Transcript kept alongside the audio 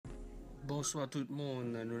Bonsoir tout le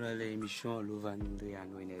monde, nous dans l'émission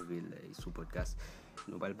Lovandriano Neville sur podcast.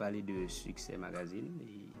 Nous allons parler de Succès Magazine.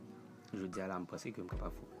 Et je dis à l'âme parce que je suis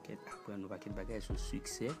capable d'apprendre pas quel bagage sur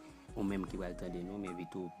succès, ou même qui va attendre nous, mais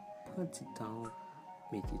vite prendre petit temps,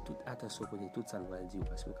 mettez toute attention pour tout ça nous va dire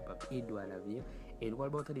parce que nous sommes capables d'aider à l'avenir. Et nous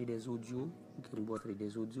allons entendre des audios, qui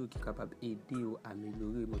sont capables d'aider à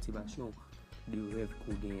améliorer la motivation de rêve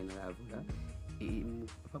qu'on gagne dans la vie. Et nous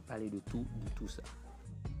allons parler de tout ça.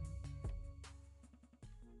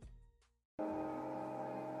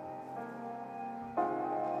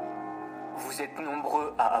 Vous êtes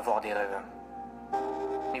nombreux à avoir des rêves,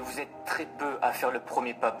 mais vous êtes très peu à faire le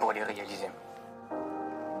premier pas pour les réaliser.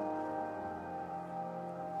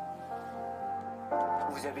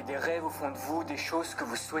 Vous avez des rêves au fond de vous, des choses que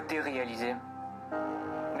vous souhaitez réaliser,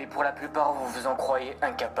 mais pour la plupart vous vous en croyez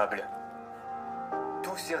incapable.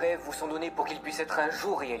 Tous ces rêves vous sont donnés pour qu'ils puissent être un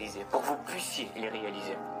jour réalisés, pour que vous puissiez les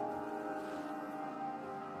réaliser.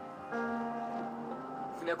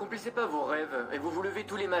 Vous n'accomplissez pas vos rêves et vous vous levez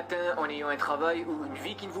tous les matins en ayant un travail ou une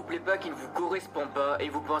vie qui ne vous plaît pas, qui ne vous correspond pas et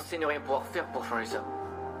vous pensez ne rien pouvoir faire pour changer ça.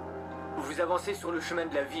 Vous avancez sur le chemin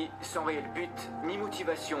de la vie sans réel but ni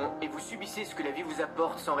motivation et vous subissez ce que la vie vous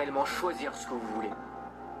apporte sans réellement choisir ce que vous voulez.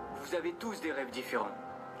 Vous avez tous des rêves différents.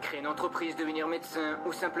 Créer une entreprise, devenir médecin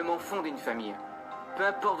ou simplement fonder une famille. Peu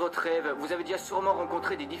importe votre rêve, vous avez déjà sûrement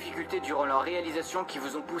rencontré des difficultés durant leur réalisation qui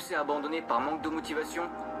vous ont poussé à abandonner par manque de motivation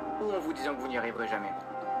ou en vous disant que vous n'y arriverez jamais.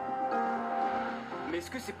 Mais est-ce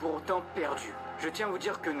que c'est pour autant perdu? Je tiens à vous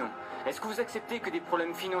dire que non. Est-ce que vous acceptez que des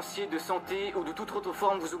problèmes financiers, de santé ou de toute autre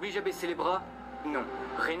forme vous obligent à baisser les bras? Non.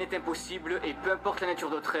 Rien n'est impossible et peu importe la nature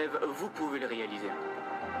de votre rêve, vous pouvez le réaliser.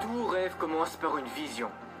 Tout rêve commence par une vision.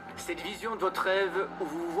 Cette vision de votre rêve, où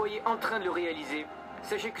vous vous voyez en train de le réaliser,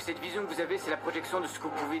 sachez que cette vision que vous avez, c'est la projection de ce que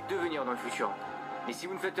vous pouvez devenir dans le futur. Mais si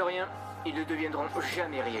vous ne faites rien, ils ne deviendront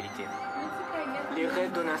jamais réalité. Les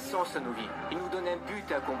rêves donnent un sens à nos vies. Ils nous donnent un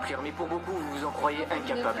but à accomplir, mais pour beaucoup, vous vous en croyez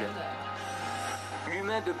incapable.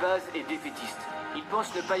 L'humain de base est défaitiste. Il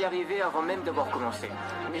pense ne pas y arriver avant même d'avoir commencé.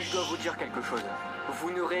 Mais je dois vous dire quelque chose.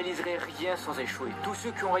 Vous ne réaliserez rien sans échouer. Tous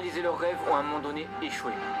ceux qui ont réalisé leurs rêves ont à un moment donné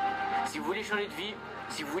échoué. Si vous voulez changer de vie,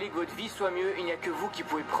 si vous voulez que votre vie soit mieux, il n'y a que vous qui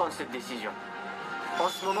pouvez prendre cette décision. En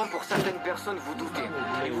ce moment, pour certaines personnes, vous doutez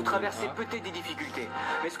et vous traversez peut-être des difficultés.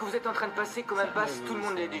 Mais ce que vous êtes en train de passer comme impasse, tout le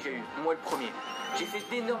monde l'a déjà eu, moi le premier. J'ai fait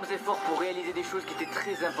d'énormes efforts pour réaliser des choses qui étaient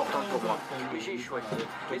très importantes pour moi, mais j'ai échoué.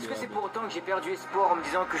 Mais est-ce que c'est pour autant que j'ai perdu espoir en me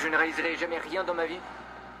disant que je ne réaliserai jamais rien dans ma vie?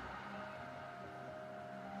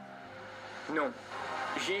 Non.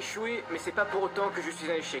 J'ai échoué, mais c'est pas pour autant que je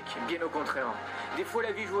suis un échec, bien au contraire. Des fois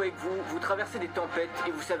la vie joue avec vous, vous traversez des tempêtes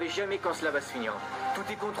et vous savez jamais quand cela va se finir. Tout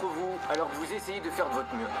est contre vous, alors que vous essayez de faire de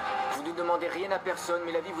votre mieux. Vous ne demandez rien à personne,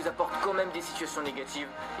 mais la vie vous apporte quand même des situations négatives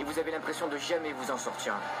et vous avez l'impression de jamais vous en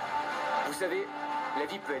sortir. Vous savez, la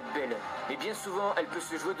vie peut être belle, mais bien souvent elle peut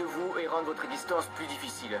se jouer de vous et rendre votre existence plus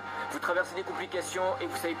difficile. Vous traversez des complications et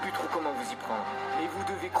vous savez plus trop comment vous y prendre. Mais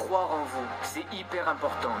vous devez croire en vous, c'est hyper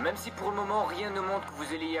important. Même si pour le moment rien ne montre que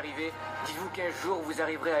vous allez y arriver, dites-vous qu'un jour vous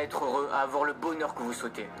arriverez à être heureux, à avoir le bonheur que vous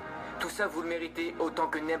souhaitez. Tout ça vous le méritez autant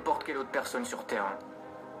que n'importe quelle autre personne sur Terre.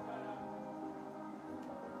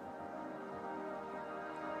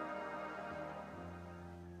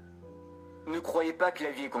 Ne croyez pas que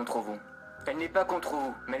la vie est contre vous. Elle n'est pas contre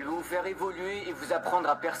vous, mais elle veut vous faire évoluer et vous apprendre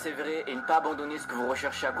à persévérer et ne pas abandonner ce que vous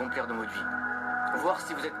recherchez à accomplir dans votre vie. Voir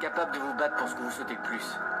si vous êtes capable de vous battre pour ce que vous souhaitez le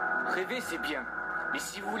plus. Rêver, c'est bien. Mais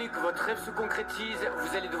si vous voulez que votre rêve se concrétise,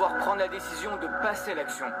 vous allez devoir prendre la décision de passer à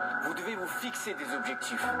l'action. Vous devez vous fixer des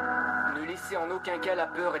objectifs. Ne laissez en aucun cas la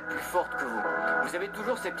peur être plus forte que vous. Vous avez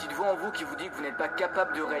toujours cette petite voix en vous qui vous dit que vous n'êtes pas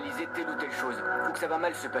capable de réaliser telle ou telle chose, ou que ça va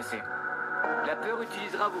mal se passer. La peur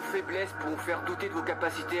utilisera vos faiblesses pour vous faire douter de vos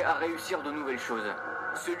capacités à réussir de nouvelles choses.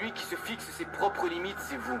 Celui qui se fixe ses propres limites,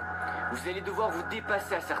 c'est vous. Vous allez devoir vous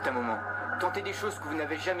dépasser à certains moments. Tenter des choses que vous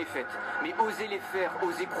n'avez jamais faites, mais osez les faire,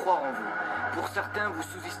 osez croire en vous. Pour certains, vous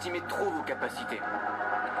sous-estimez trop vos capacités.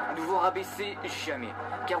 Ne vous rabaissez jamais,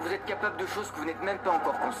 car vous êtes capable de choses que vous n'êtes même pas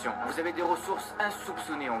encore conscient. Vous avez des ressources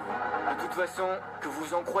insoupçonnées en vous. De toute façon, que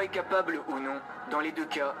vous en croyez capable ou non, dans les deux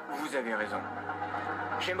cas, vous avez raison.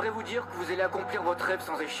 J'aimerais vous dire que vous allez accomplir votre rêve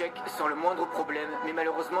sans échec, sans le moindre problème, mais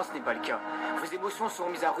malheureusement ce n'est pas le cas. Vos émotions seront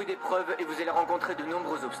mises à rude épreuve et vous allez rencontrer de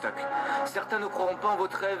nombreux obstacles. Certains ne croiront pas en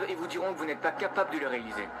votre rêve et vous diront que vous n'êtes pas capable de le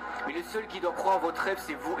réaliser. Mais le seul qui doit croire en votre rêve,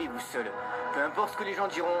 c'est vous et vous seul. Peu importe ce que les gens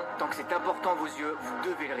diront, tant que c'est important à vos yeux, vous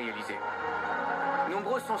devez le réaliser.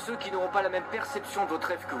 Nombreux sont ceux qui n'auront pas la même perception de votre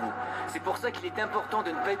rêve que vous. C'est pour ça qu'il est important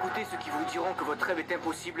de ne pas écouter ceux qui vous diront que votre rêve est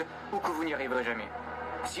impossible ou que vous n'y arriverez jamais.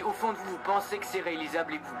 Si au fond de vous, vous pensez que c'est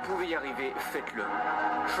réalisable et que vous pouvez y arriver, faites-le.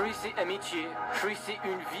 Choisissez un métier, choisissez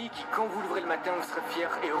une vie qui, quand vous l'ouvrez le matin, vous serez fier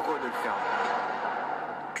et heureux de le faire.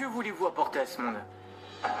 Que voulez-vous apporter à ce monde ?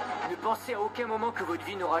 Ne pensez à aucun moment que votre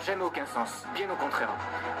vie n'aura jamais aucun sens. Bien au contraire.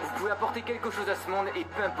 Vous pouvez apporter quelque chose à ce monde et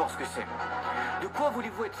peu importe ce que c'est. De quoi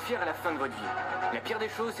voulez-vous être fier à la fin de votre vie ? La pire des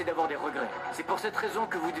choses, c'est d'avoir des regrets. C'est pour cette raison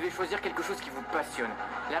que vous devez choisir quelque chose qui vous passionne.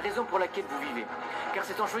 La raison pour laquelle vous vivez. Car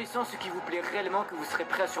c'est en choisissant ce qui vous plaît réellement que vous serez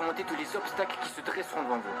prêt à surmonter tous les obstacles qui se dresseront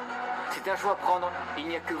devant vous. C'est un choix à prendre et il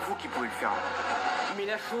n'y a que vous qui pouvez le faire. Mais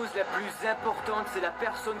la chose la plus importante, c'est la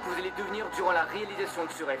personne que vous allez devenir durant la réalisation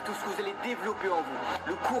de ce rêve. Tout ce que vous allez développer en vous.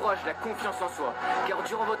 Le courage, la confiance en soi. Car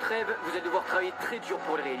durant votre rêve, vous allez devoir travailler très dur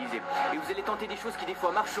pour le réaliser. Et vous allez tenter des choses qui des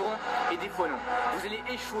fois marcheront et des fois non. Vous allez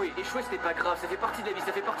échouer. Échouer, ce n'est pas grave. Ça fait partie de la vie.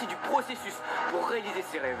 Ça fait partie du processus pour réaliser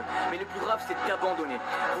ses rêves. Mais le plus grave, c'est d'abandonner.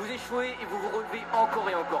 Vous échouez et vous vous relevez encore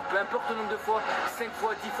et encore. Peu importe le nombre de fois, 5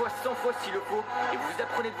 fois, 10 fois, 100 fois s'il le faut. Et vous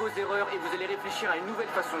apprenez de vos erreurs et vous allez réfléchir à une nouvelle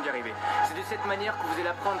façon d'y arriver. C'est de cette manière que vous allez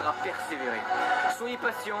apprendre à persévérer. Soyez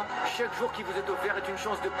patient, chaque jour qui vous est offert est une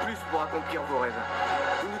chance de plus pour accomplir vos rêves.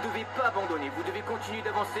 Vous ne devez pas abandonner, vous devez continuer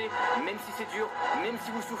d'avancer, même si c'est dur, même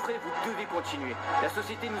si vous souffrez, vous devez continuer. La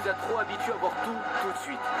société nous a trop habitués à voir tout de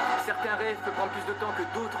suite. Certains rêves peuvent prendre plus de temps que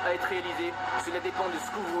d'autres à être réalisés, cela dépend de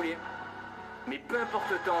ce que vous voulez. Mais peu importe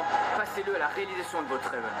le temps, passez-le à la réalisation de votre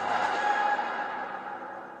rêve.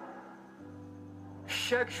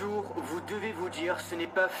 Chaque jour, vous devez vous dire, ce n'est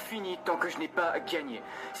pas fini tant que je n'ai pas gagné.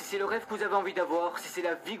 Si c'est le rêve que vous avez envie d'avoir, si c'est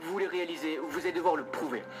la vie que vous voulez réaliser, vous allez devoir le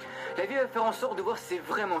prouver. La vie va faire en sorte de voir si c'est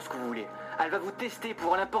vraiment ce que vous voulez. Elle va vous tester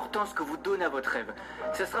pour l'importance que vous donnez à votre rêve.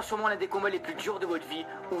 Ça sera sûrement l'un des combats les plus durs de votre vie,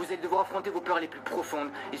 où vous allez devoir affronter vos peurs les plus profondes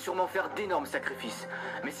et sûrement faire d'énormes sacrifices.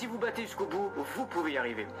 Mais si vous battez jusqu'au bout, vous pouvez y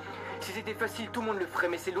arriver. Si c'était facile, tout le monde le ferait,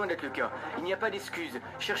 mais c'est loin d'être le cas. Il n'y a pas d'excuses.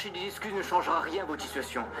 Chercher des excuses ne changera rien à votre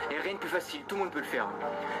situation. Et rien de plus facile, tout le monde peut le faire.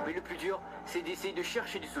 Mais le plus dur, c'est d'essayer de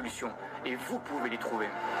chercher des solutions. Et vous pouvez les trouver.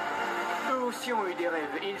 Eux aussi ont eu des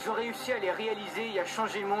rêves et ils ont réussi à les réaliser et à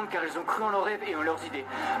changer le monde car ils ont cru en leurs rêves et en leurs idées.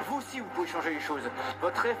 Vous aussi vous pouvez changer les choses.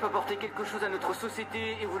 Votre rêve peut apporter quelque chose à notre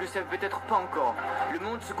société et vous le savez peut-être pas encore. Le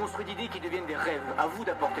monde se construit d'idées qui deviennent des rêves. À vous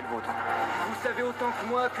d'apporter le vôtre. Vous savez autant que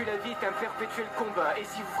moi que la vie est un perpétuel combat et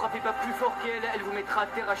si vous frappez pas plus fort qu'elle, elle vous mettra à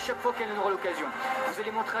terre à chaque fois qu'elle en aura l'occasion. Vous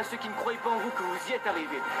allez montrer à ceux qui ne croyaient pas en vous que vous y êtes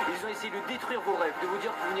arrivés. Ils ont essayé de détruire vos rêves, de vous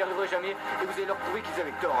dire que vous n'y arriverez jamais et vous allez leur prouver qu'ils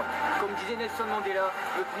avaient tort. Comme disait Nelson Mandela,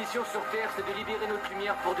 notre mission sur Terre c'est de libérer notre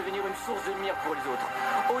lumière pour devenir une source de lumière pour les autres.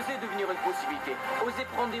 Osez devenir une possibilité. Osez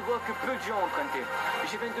prendre des voies que peu de gens ont empruntées.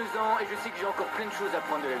 J'ai 22 ans et je sais que j'ai encore plein de choses à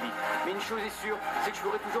apprendre de la vie. Mais une chose est sûre, c'est que je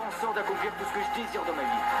ferai toujours en sorte d'accomplir tout ce que je désire dans ma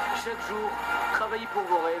vie. Chaque jour, travaillez pour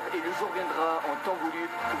vos rêves et le jour viendra en temps voulu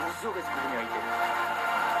où vous aurez ce que vous méritez.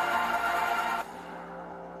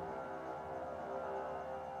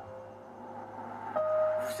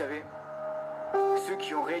 Vous savez, ceux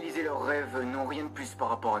qui ont réalisé leurs rêves n'ont rien de plus par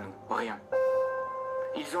rapport à nous. Rien.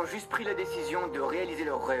 Ils ont juste pris la décision de réaliser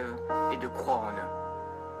leurs rêves et de croire en eux.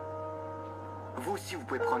 Vous aussi, vous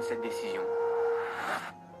pouvez prendre cette décision.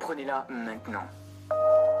 Prenez-la maintenant.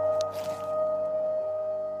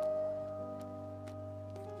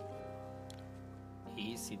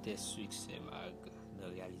 Et c'était succès, Mag,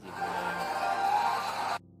 de réaliser vos rêves.